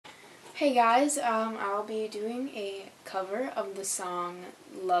Hey guys, I'll be doing a cover of the song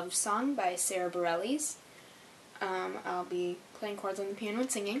Love Song by Sara Bareilles. I'll be playing chords on the piano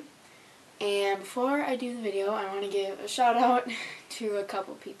and singing. And before I do the video, I want to give a shout out to a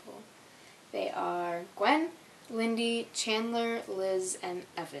couple people. They are Gwen, Lindy, Chandler, Liz, and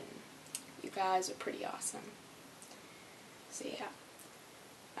Evan. You guys are pretty awesome. So yeah,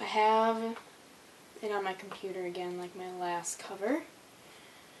 I have it on my computer again like my last cover.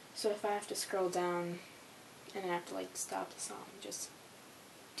 So if I have to scroll down and I have to stop the song, just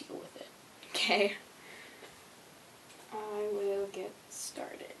deal with it. Okay? I will get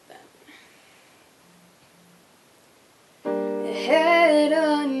started then. Head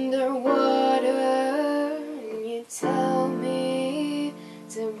underwater, and you tell me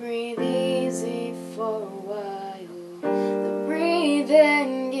to breathe easy for a while. The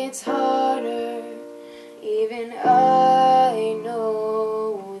breathing gets harder, even I know.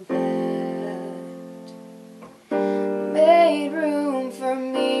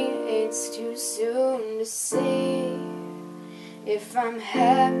 It's too soon to see if I'm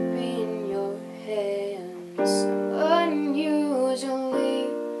happy in your hands. I'm unusually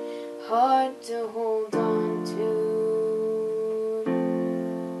hard to hold on to.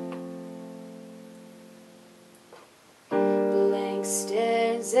 Blank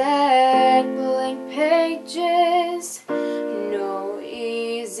stares at blank pages. No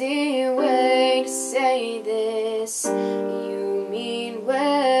easy way to say this. You mean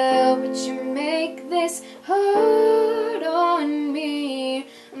well, but you make this hard on me.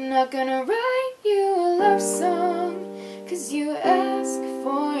 I'm not gonna write you a love song, 'cause you ask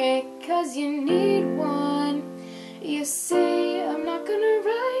for it, 'cause you need one. You see, I'm not gonna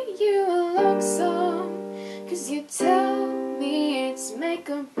write you a love song, 'cause you tell me it's make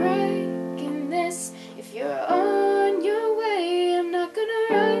or break in this. If you're on your way, I'm not gonna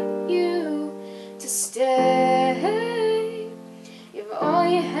write you to stay. All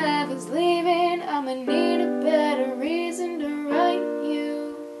you have is leaving, I'ma need a better reason to write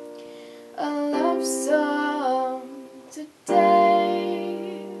you a love song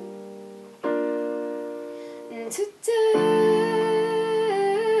today.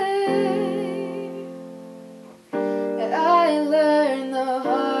 I learned the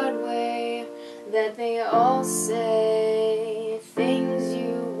hard way that they all say things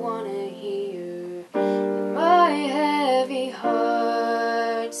you wanna hear. My heavy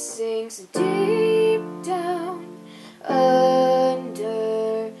heart sinks deep down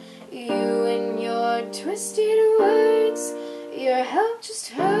under you and your twisted words. Your help just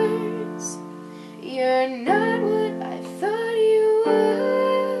hurts. You're not what I thought you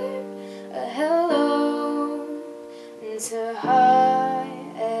were. A hello to high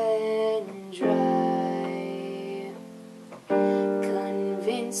and dry.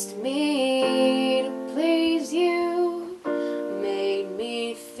 Convinced me to please you, made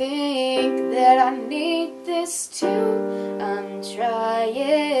me think that I need this too. I'm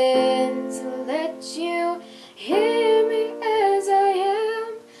trying to let you hear me as I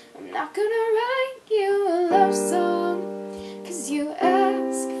am. I'm not gonna write you a love song, 'cause you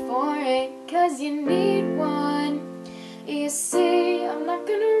ask for it, 'cause you need one. You see, I'm not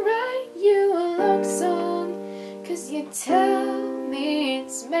gonna write you a love song, 'cause you tell me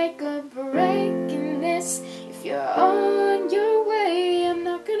it's make or break in this. If you're on your way, I'm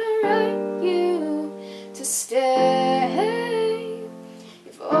not gonna write you to stay.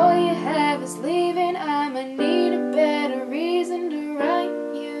 If all you have is leaving, I'ma need a better reason to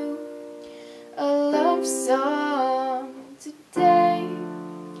write you a love song today.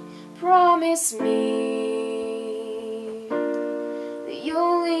 Promise me that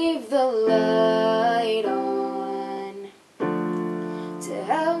you'll leave the light on to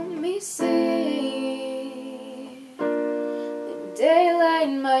help me see the daylight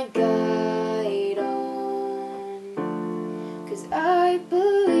my guide on. 'Cause I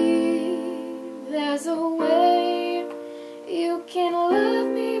believe there's a way you can love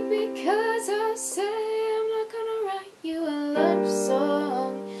me, because I say I'm not gonna write you a love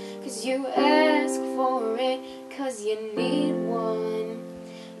song, 'cause you ask for it, 'cause you need one.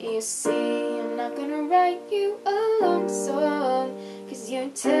 You see, I'm not gonna write you a love song, 'cause you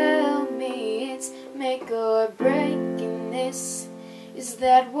tell me it's make or break in this. Is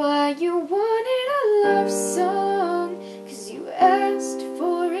that why you wanted a love song? 'Cause you asked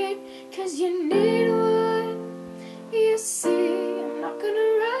for it, 'cause you need one. You see, I'm not gonna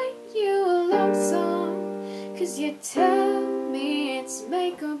write you a love song, 'cause you tell me it's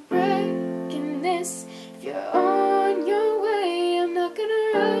make or break in this. If you're on your way, I'm not gonna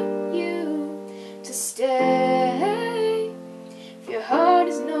write you to stay. If your heart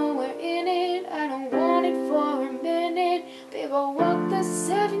is nowhere in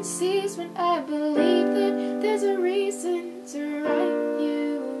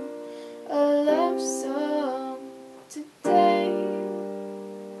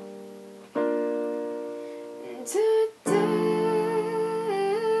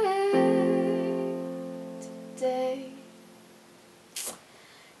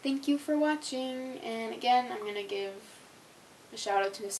thank you for watching, and again, I'm going to give a shout out to